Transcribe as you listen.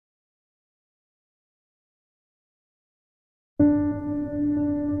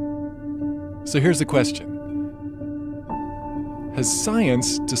So here's the question. Has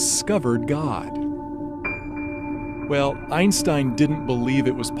science discovered God? Well, Einstein didn't believe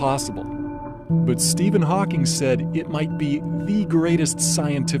it was possible, but Stephen Hawking said it might be the greatest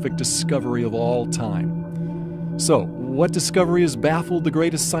scientific discovery of all time. So, what discovery has baffled the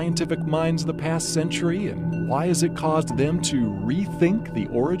greatest scientific minds of the past century, and why has it caused them to rethink the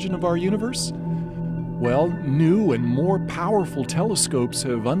origin of our universe? Well, new and more powerful telescopes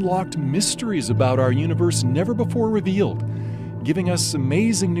have unlocked mysteries about our universe never before revealed, giving us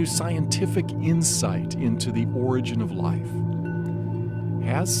amazing new scientific insight into the origin of life.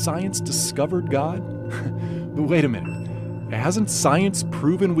 Has science discovered God? But wait a minute. Hasn't science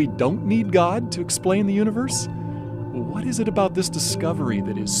proven we don't need God to explain the universe? What is it about this discovery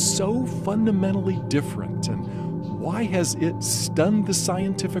that is so fundamentally different, and why has it stunned the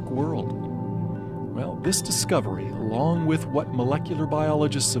scientific world? Well, this discovery, along with what molecular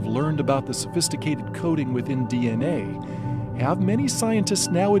biologists have learned about the sophisticated coding within DNA, have many scientists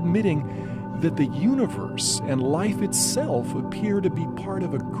now admitting that the universe and life itself appear to be part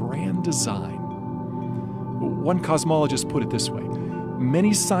of a grand design. One cosmologist put it this way: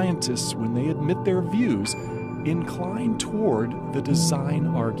 many scientists, when they admit their views, incline toward the design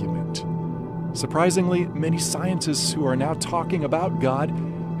argument. Surprisingly, many scientists who are now talking about God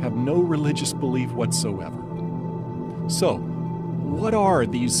have no religious belief whatsoever. So, what are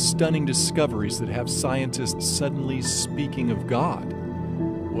these stunning discoveries that have scientists suddenly speaking of God?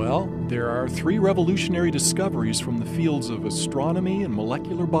 Well, there are three revolutionary discoveries from the fields of astronomy and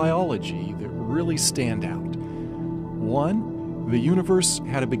molecular biology that really stand out. One, the universe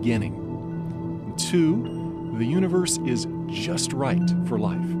had a beginning. Two, the universe is just right for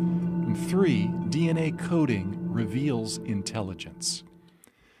life. And three, DNA coding reveals intelligence.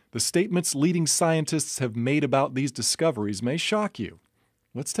 The statements leading scientists have made about these discoveries may shock you.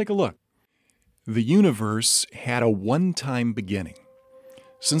 Let's take a look. The universe had a one-time beginning.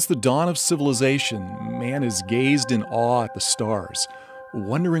 Since the dawn of civilization, man has gazed in awe at the stars,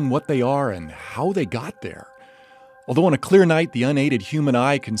 wondering what they are and how they got there. Although on a clear night the unaided human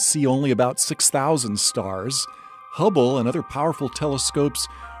eye can see only about 6,000 stars, Hubble and other powerful telescopes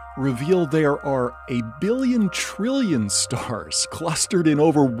reveal there are 1 billion trillion stars clustered in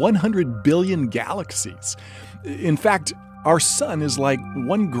over 100 billion galaxies. In fact, our sun is like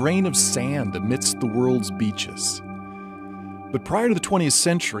one grain of sand amidst the world's beaches. But prior to the 20th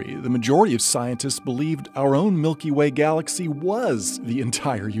century, the majority of scientists believed our own Milky Way galaxy was the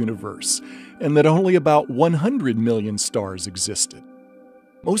entire universe, and that only about 100 million stars existed.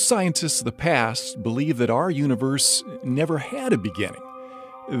 Most scientists of the past believe that our universe never had a beginning.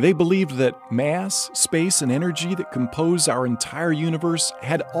 They believed that mass, space, and energy that compose our entire universe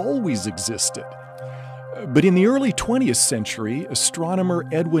had always existed. But in the early 20th century, astronomer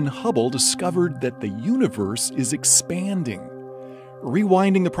Edwin Hubble discovered that the universe is expanding.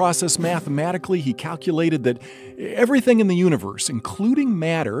 Rewinding the process mathematically, he calculated that everything in the universe, including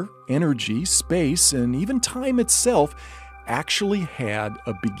matter, energy, space, and even time itself, actually had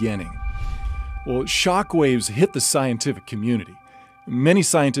a beginning. Well, shockwaves hit the scientific community. Many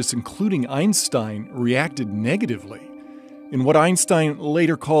scientists, including Einstein, reacted negatively. In what Einstein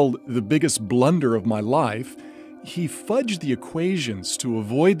later called the biggest blunder of my life, he fudged the equations to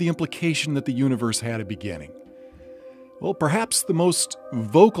avoid the implication that the universe had a beginning. Well, perhaps the most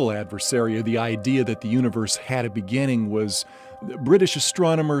vocal adversary of the idea that the universe had a beginning was British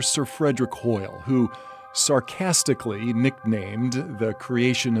astronomer Sir Frederick Hoyle, who sarcastically nicknamed the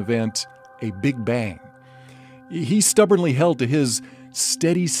creation event a Big Bang. He stubbornly held to his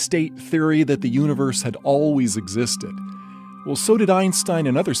steady-state theory that the universe had always existed. Well, so did Einstein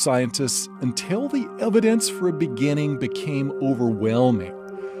and other scientists until the evidence for a beginning became overwhelming.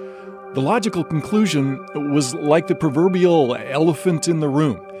 The logical conclusion was like the proverbial elephant in the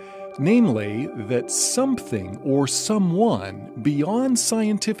room, namely that something or someone beyond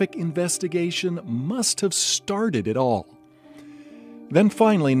scientific investigation must have started it all. Then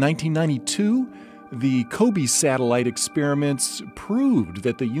finally, in 1992, the COBE satellite experiments proved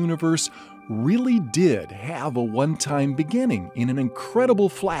that the universe really did have a one-time beginning in an incredible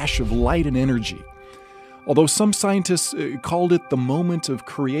flash of light and energy. Although some scientists called it the moment of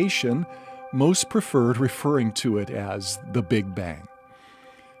creation, most preferred referring to it as the Big Bang.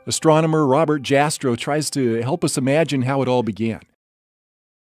 Astronomer Robert Jastrow tries to help us imagine how it all began.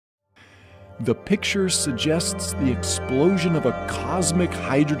 The picture suggests the explosion of a cosmic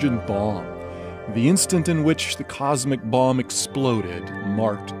hydrogen bomb. The instant in which the cosmic bomb exploded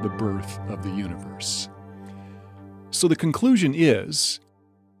marked the birth of the universe. So the conclusion is,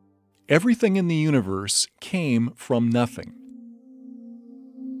 everything in the universe came from nothing.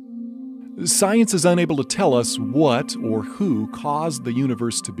 Science is unable to tell us what or who caused the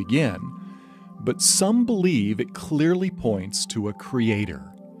universe to begin, but some believe it clearly points to a creator.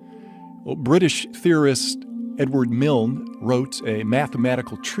 British theorist Edward Milne wrote a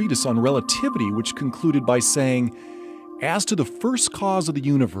mathematical treatise on relativity, which concluded by saying, "As to the first cause of the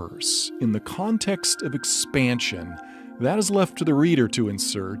universe, in the context of expansion, that is left to the reader to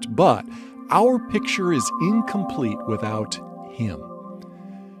insert, but our picture is incomplete without him."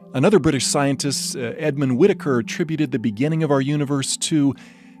 Another British scientist, Edmund Whittaker, attributed the beginning of our universe to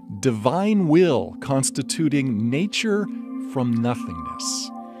divine will constituting nature from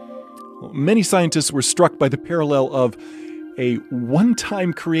nothingness. Many scientists were struck by the parallel of a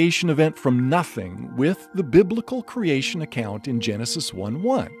one-time creation event from nothing with the biblical creation account in Genesis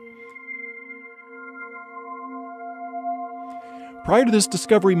 1:1. Prior to this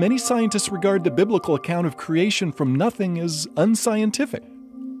discovery, many scientists regard the biblical account of creation from nothing as unscientific.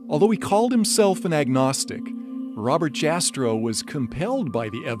 Although he called himself an agnostic, Robert Jastrow was compelled by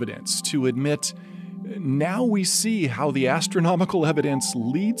the evidence to admit, "Now we see how the astronomical evidence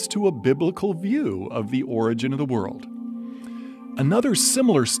leads to a biblical view of the origin of the world." Another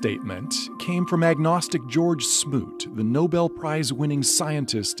similar statement came from agnostic George Smoot, the Nobel Prize-winning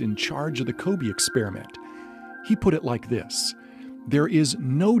scientist in charge of the COBE experiment. He put it like this: "There is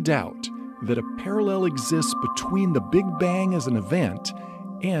no doubt that a parallel exists between the Big Bang as an event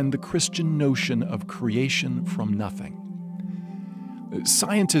and the Christian notion of creation from nothing."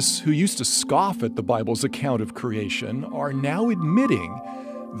 Scientists who used to scoff at the Bible's account of creation are now admitting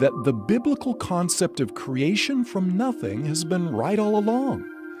that the biblical concept of creation from nothing has been right all along.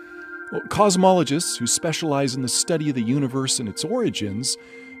 Cosmologists who specialize in the study of the universe and its origins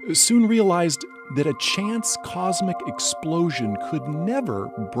soon realized that a chance cosmic explosion could never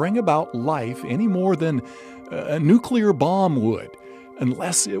bring about life any more than a nuclear bomb would,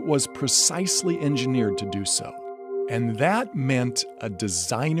 unless it was precisely engineered to do so. And that meant a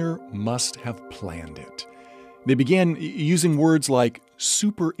designer must have planned it. They began using words like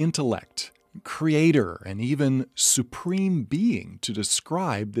super intellect, creator, and even supreme being to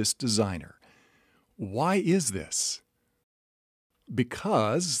describe this designer. Why is this?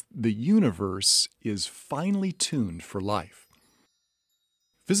 Because the universe is finely tuned for life.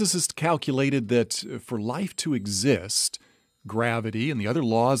 Physicists calculated that for life to exist, gravity and the other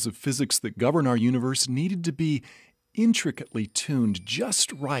laws of physics that govern our universe needed to be intricately tuned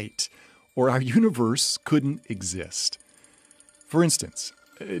just right, or our universe couldn't exist. For instance,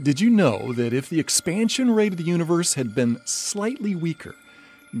 did you know that if the expansion rate of the universe had been slightly weaker,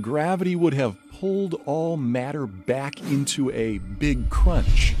 gravity would have pulled all matter back into a big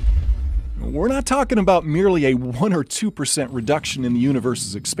crunch? We're not talking about merely a 1 or 2% reduction in the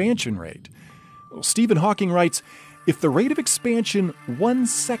universe's expansion rate. Stephen Hawking writes, "If the rate of expansion 1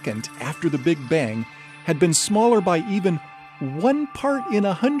 second after the Big Bang had been smaller by even 1 part in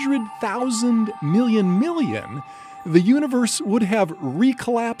 100,000 million, the universe would have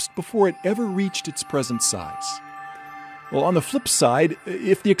recollapsed before it ever reached its present size." Well, on the flip side,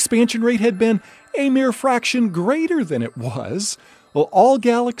 if the expansion rate had been a mere fraction greater than it was, well, all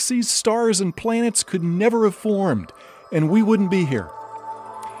galaxies, stars, and planets could never have formed, and we wouldn't be here.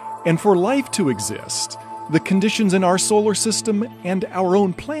 And for life to exist, the conditions in our solar system and our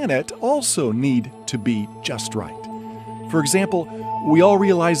own planet also need to be just right. For example, we all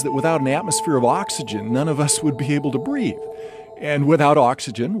realize that without an atmosphere of oxygen, none of us would be able to breathe. And without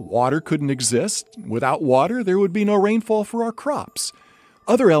oxygen, water couldn't exist. Without water, there would be no rainfall for our crops.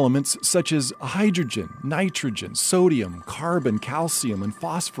 Other elements such as hydrogen, nitrogen, sodium, carbon, calcium, and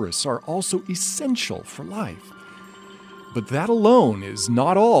phosphorus are also essential for life. But that alone is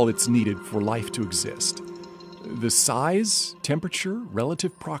not all that's needed for life to exist. The size, temperature,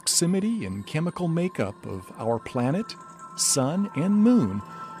 relative proximity, and chemical makeup of our planet, sun, and moon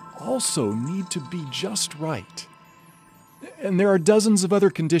also need to be just right. And there are dozens of other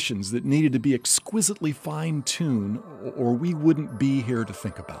conditions that needed to be exquisitely fine-tuned, or we wouldn't be here to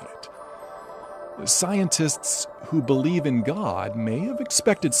think about it. Scientists who believe in God may have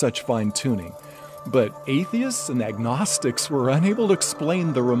expected such fine-tuning, but atheists and agnostics were unable to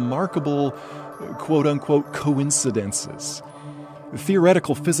explain the remarkable quote-unquote coincidences.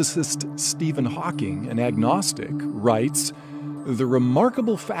 Theoretical physicist Stephen Hawking, an agnostic, writes, "The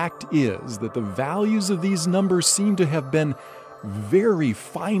remarkable fact is that the values of these numbers seem to have been very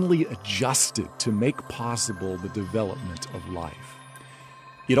finely adjusted to make possible the development of life."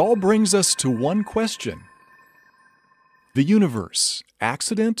 It all brings us to one question: the universe,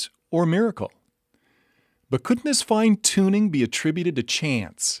 accident or miracle? But couldn't this fine-tuning be attributed to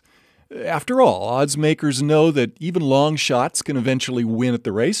chance? After all, odds makers know that even long shots can eventually win at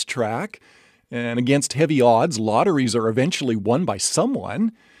the racetrack. And against heavy odds, lotteries are eventually won by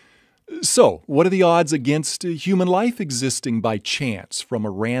someone. So, what are the odds against human life existing by chance from a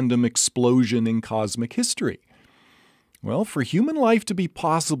random explosion in cosmic history? Well, for human life to be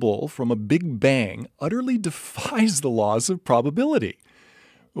possible from a big bang utterly defies the laws of probability.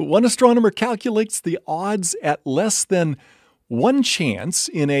 One astronomer calculates the odds at less than one chance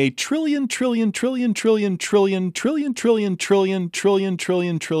in a trillion.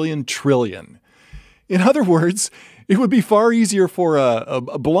 In other words, it would be far easier for a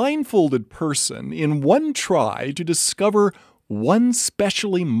blindfolded person in one try to discover one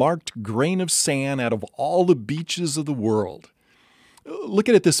specially marked grain of sand out of all the beaches of the world. Look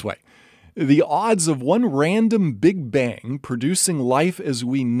at it this way. The odds of one random Big Bang producing life as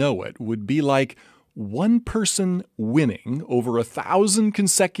we know it would be like one person winning over 1,000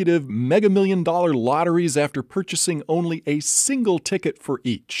 consecutive mega million-dollar lotteries after purchasing only a single ticket for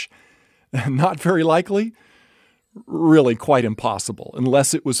each. Not very likely? Really quite impossible,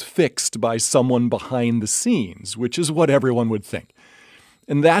 unless it was fixed by someone behind the scenes, which is what everyone would think.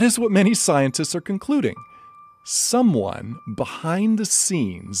 And that is what many scientists are concluding. Someone behind the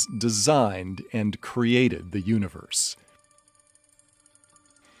scenes designed and created the universe.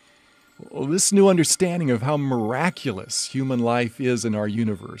 Well, this new understanding of how miraculous human life is in our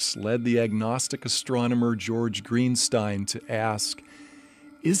universe led the agnostic astronomer George Greenstein to ask,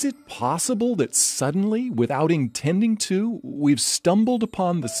 is it possible that suddenly, without intending to, we've stumbled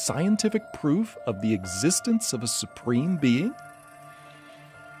upon the scientific proof of the existence of a supreme being?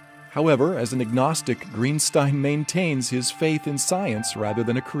 However, as an agnostic, Greenstein maintains his faith in science rather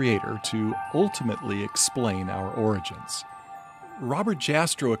than a creator to ultimately explain our origins. Robert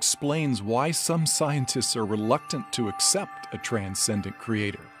Jastrow explains why some scientists are reluctant to accept a transcendent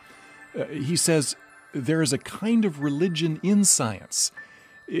creator. He says, there is a kind of religion in science.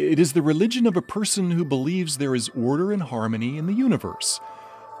 It is the religion of a person who believes there is order and harmony in the universe.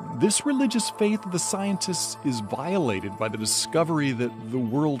 This religious faith of the scientists is violated by the discovery that the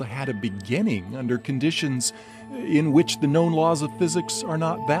world had a beginning under conditions in which the known laws of physics are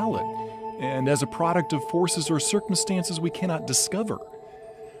not valid, and as a product of forces or circumstances we cannot discover.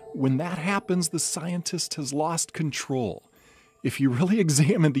 When that happens, the scientist has lost control. If you really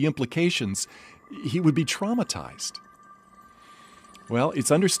examined the implications, he would be traumatized. Well,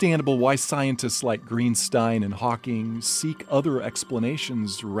 it's understandable why scientists like Greenstein and Hawking seek other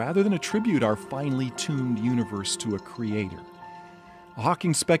explanations rather than attribute our finely tuned universe to a creator.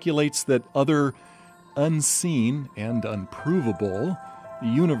 Hawking speculates that other unseen and unprovable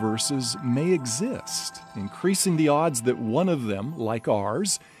universes may exist, increasing the odds that one of them, like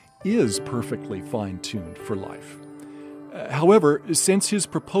ours, is perfectly fine-tuned for life. However, since his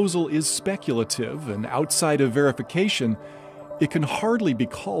proposal is speculative and outside of verification, it can hardly be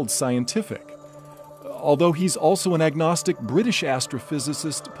called scientific. Although he's also an agnostic, British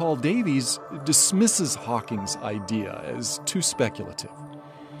astrophysicist Paul Davies dismisses Hawking's idea as too speculative.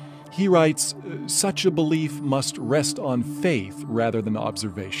 He writes, such a belief must rest on faith rather than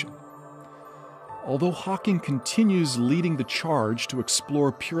observation. Although Hawking continues leading the charge to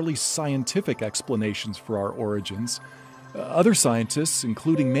explore purely scientific explanations for our origins, other scientists,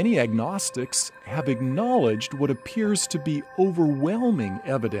 including many agnostics, have acknowledged what appears to be overwhelming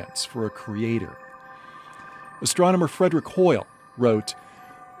evidence for a creator. Astronomer Frederick Hoyle wrote,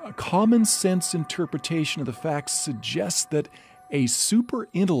 a common sense interpretation of the facts suggests that a super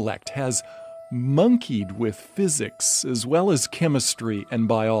intellect has monkeyed with physics as well as chemistry and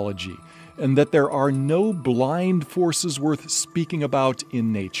biology, and that there are no blind forces worth speaking about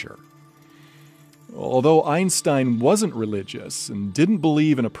in nature. Although Einstein wasn't religious and didn't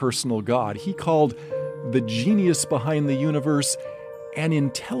believe in a personal God, he called the genius behind the universe an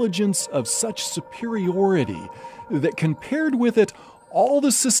intelligence of such superiority that compared with it, all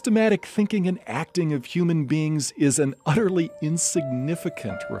the systematic thinking and acting of human beings is an utterly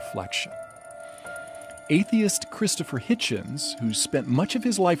insignificant reflection. Atheist Christopher Hitchens, who spent much of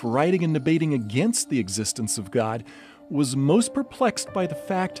his life writing and debating against the existence of God, was most perplexed by the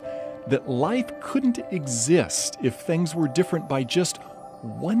fact that life couldn't exist if things were different by just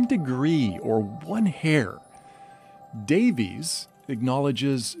 1 degree or 1 hair. Davies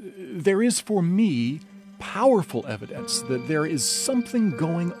acknowledges, there is for me powerful evidence that there is something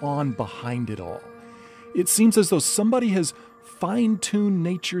going on behind it all. It seems as though somebody has fine-tuned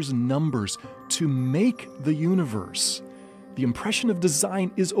nature's numbers to make the universe. The impression of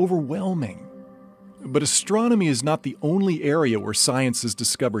design is overwhelming. But astronomy is not the only area where science has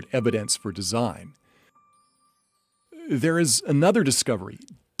discovered evidence for design. There is another discovery,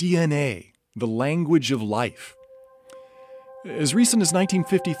 DNA, the language of life. As recent as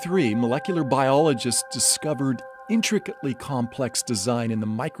 1953, molecular biologists discovered intricately complex design in the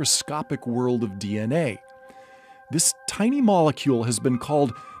microscopic world of DNA. This tiny molecule has been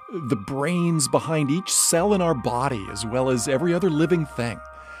called the brains behind each cell in our body, as well as every other living thing.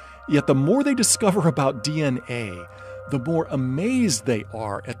 Yet the more they discover about DNA, the more amazed they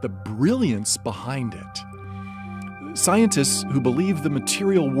are at the brilliance behind it. Scientists who believe the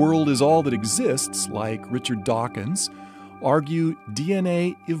material world is all that exists, like Richard Dawkins, argue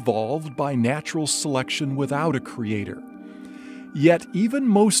DNA evolved by natural selection without a creator. Yet even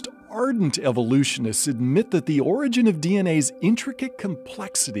most ardent evolutionists admit that the origin of DNA's intricate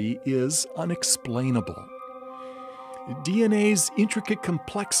complexity is unexplainable. DNA's intricate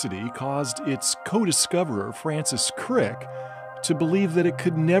complexity caused its co-discoverer, Francis Crick, to believe that it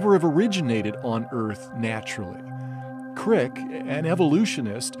could never have originated on Earth naturally. Crick, an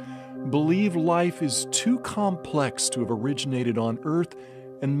evolutionist, believed life is too complex to have originated on Earth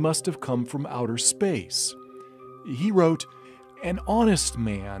and must have come from outer space. He wrote, "An honest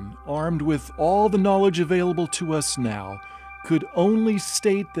man, armed with all the knowledge available to us now, could only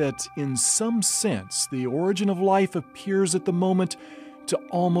state that, in some sense, the origin of life appears at the moment to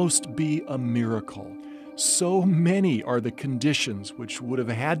almost be a miracle. So many are the conditions which would have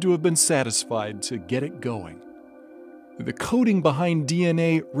had to have been satisfied to get it going." The coding behind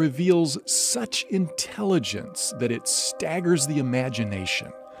DNA reveals such intelligence that it staggers the imagination.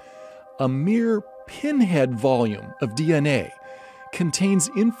 A mere pinhead volume of DNA contains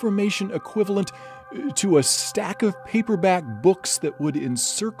information equivalent to a stack of paperback books that would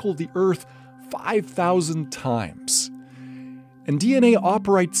encircle the Earth 5,000 times. And DNA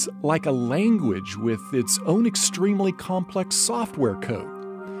operates like a language with its own extremely complex software code.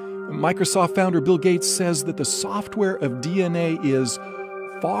 Microsoft founder Bill Gates says that the software of DNA is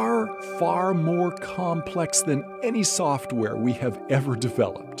far, far more complex than any software we have ever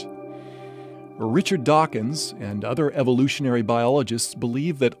developed. Richard Dawkins and other evolutionary biologists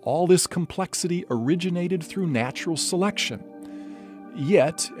believe that all this complexity originated through natural selection.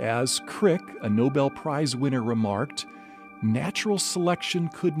 Yet, as Crick, a Nobel Prize winner, remarked, natural selection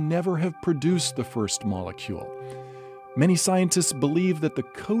could never have produced the first molecule. Many scientists believe that the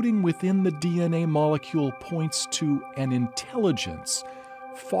coding within the DNA molecule points to an intelligence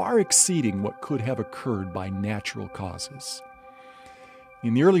far exceeding what could have occurred by natural causes.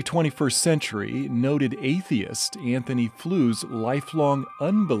 In the early 21st century, noted atheist Anthony Flou's lifelong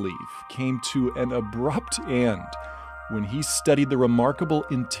unbelief came to an abrupt end when he studied the remarkable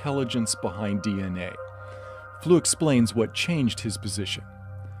intelligence behind DNA. Flou explains what changed his position.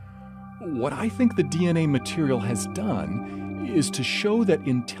 "What I think the DNA material has done is to show that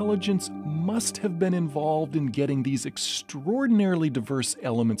intelligence must have been involved in getting these extraordinarily diverse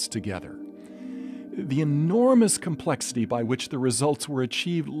elements together. The enormous complexity by which the results were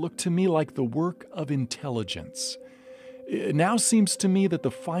achieved looked to me like the work of intelligence. It now seems to me that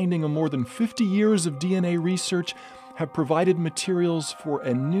the finding of more than 50 years of DNA research have provided materials for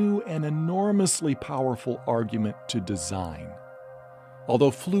a new and enormously powerful argument to design."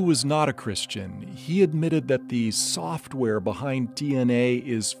 Although Flou was not a Christian, he admitted that the software behind DNA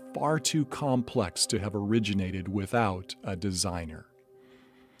is far too complex to have originated without a designer.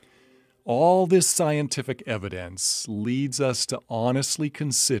 All this scientific evidence leads us to honestly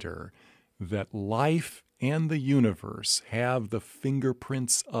consider that life and the universe have the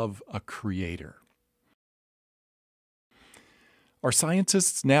fingerprints of a creator. Are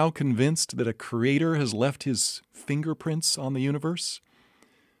scientists now convinced that a creator has left his fingerprints on the universe?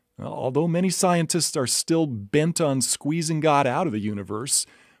 Although many scientists are still bent on squeezing God out of the universe,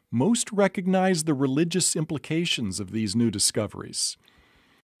 most recognize the religious implications of these new discoveries.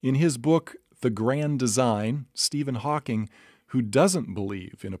 In his book, The Grand Design, Stephen Hawking, who doesn't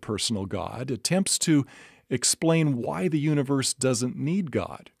believe in a personal God, attempts to explain why the universe doesn't need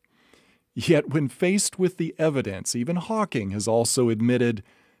God. Yet when faced with the evidence, even Hawking has also admitted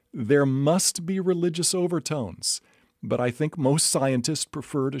there must be religious overtones. But I think most scientists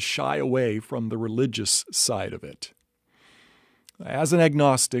prefer to shy away from the religious side of it. As an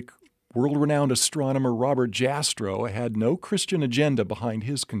agnostic, world-renowned astronomer Robert Jastrow had no Christian agenda behind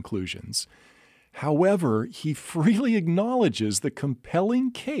his conclusions. However, he freely acknowledges the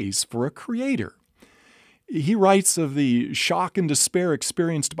compelling case for a creator. He writes of the shock and despair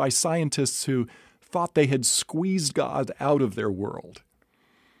experienced by scientists who thought they had squeezed God out of their world.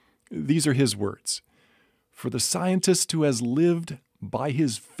 These are his words. "For the scientist who has lived by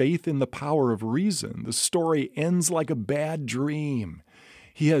his faith in the power of reason, the story ends like a bad dream.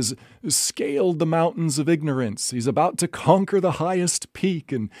 He has scaled the mountains of ignorance. He's about to conquer the highest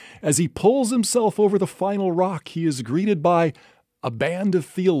peak. And as he pulls himself over the final rock, he is greeted by a band of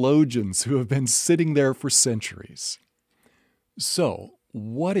theologians who have been sitting there for centuries. So,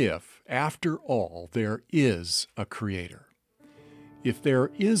 what if, after all, there is a creator? If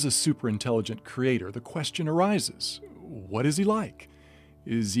there is a superintelligent creator, the question arises, what is he like?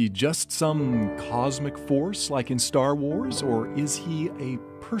 Is he just some cosmic force like in Star Wars, or is he a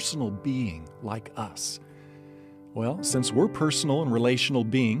personal being like us? Well, since we're personal and relational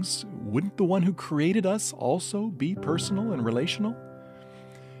beings, wouldn't the one who created us also be personal and relational?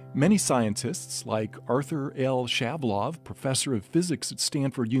 Many scientists, like Arthur L. Shavlov, professor of physics at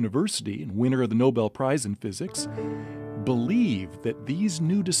Stanford University and winner of the Nobel Prize in Physics, believe that these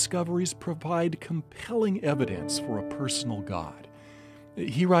new discoveries provide compelling evidence for a personal God.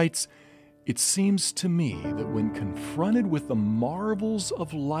 He writes, "It seems to me that when confronted with the marvels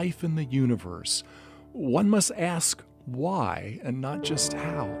of life in the universe, one must ask why and not just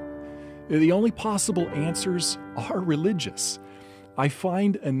how. The only possible answers are religious. I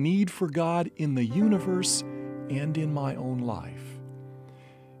find a need for God in the universe and in my own life."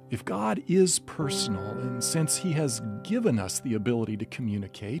 If God is personal, and since He has given us the ability to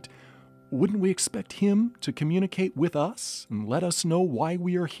communicate, wouldn't we expect Him to communicate with us and let us know why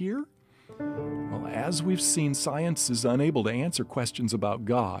we are here? Well, as we've seen, science is unable to answer questions about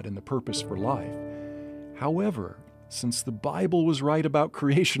God and the purpose for life. However, since the Bible was right about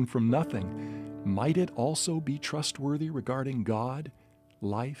creation from nothing, might it also be trustworthy regarding God,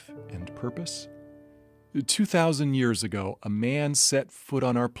 life, and purpose? 2,000 years ago, a man set foot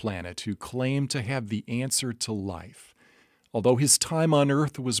on our planet who claimed to have the answer to life. Although his time on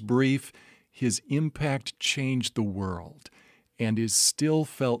Earth was brief, his impact changed the world and is still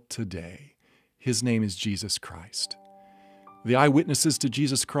felt today. His name is Jesus Christ. The eyewitnesses to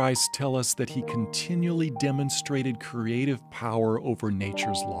Jesus Christ tell us that He continually demonstrated creative power over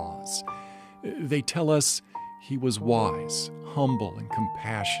nature's laws. They tell us He was wise, humble, and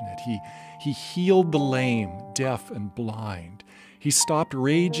compassionate. He healed the lame, deaf, and blind. He stopped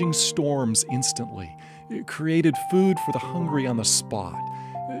raging storms instantly, created food for the hungry on the spot,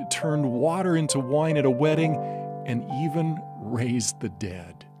 turned water into wine at a wedding, and even raised the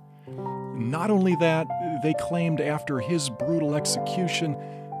dead. Not only that, they claimed after His brutal execution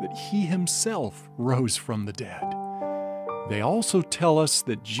that He Himself rose from the dead. They also tell us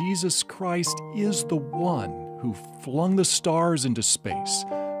that Jesus Christ is the one who flung the stars into space,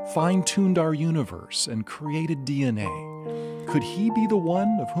 fine-tuned our universe, and created DNA. Could He be the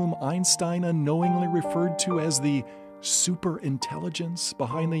one of whom Einstein unknowingly referred to as the superintelligence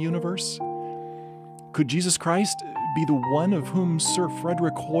behind the universe? Could Jesus Christ be the one of whom Sir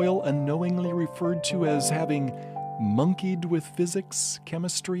Frederick Hoyle unknowingly referred to as having monkeyed with physics,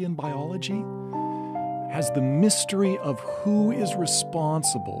 chemistry, and biology? Has the mystery of who is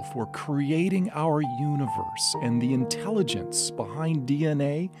responsible for creating our universe and the intelligence behind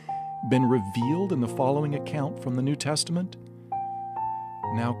DNA been revealed in the following account from the New Testament?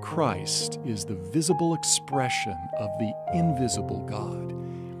 Now Christ is the visible expression of the invisible God.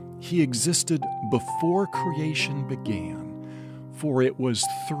 He existed before creation began, for it was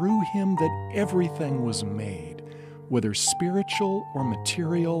through Him that everything was made, whether spiritual or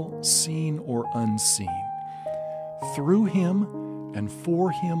material, seen or unseen. Through Him and for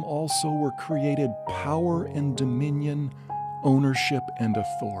Him also were created power and dominion, ownership and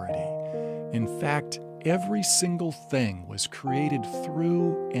authority. In fact, every single thing was created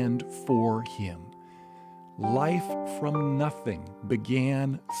through and for Him. Life from nothing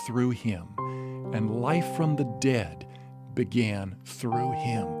began through Him, and life from the dead began through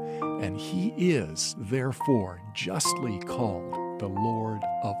Him. And He is, therefore, justly called the Lord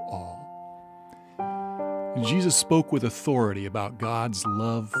of all. Jesus spoke with authority about God's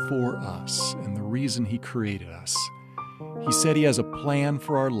love for us and the reason He created us. He said He has a plan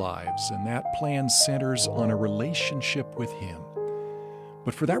for our lives, and that plan centers on a relationship with Him.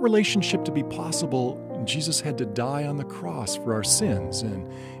 But for that relationship to be possible, Jesus had to die on the cross for our sins,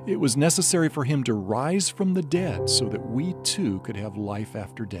 and it was necessary for Him to rise from the dead so that we too could have life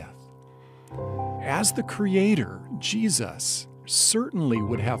after death. As the Creator, Jesus certainly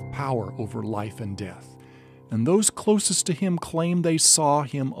would have power over life and death, and those closest to Him claim they saw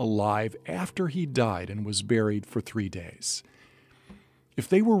Him alive after He died and was buried for 3 days. If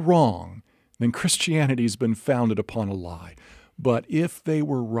they were wrong, then Christianity's been founded upon a lie. But if they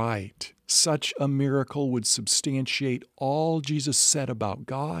were right, such a miracle would substantiate all Jesus said about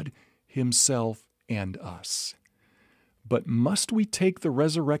God, Himself, and us. But must we take the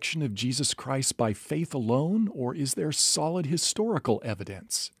resurrection of Jesus Christ by faith alone, or is there solid historical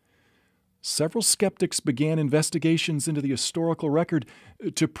evidence? Several skeptics began investigations into the historical record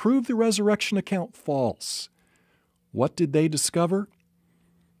to prove the resurrection account false. What did they discover?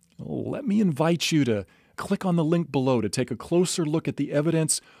 Let me invite you to click on the link below to take a closer look at the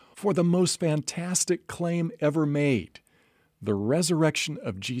evidence for the most fantastic claim ever made, the resurrection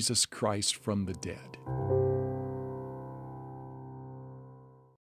of Jesus Christ from the dead.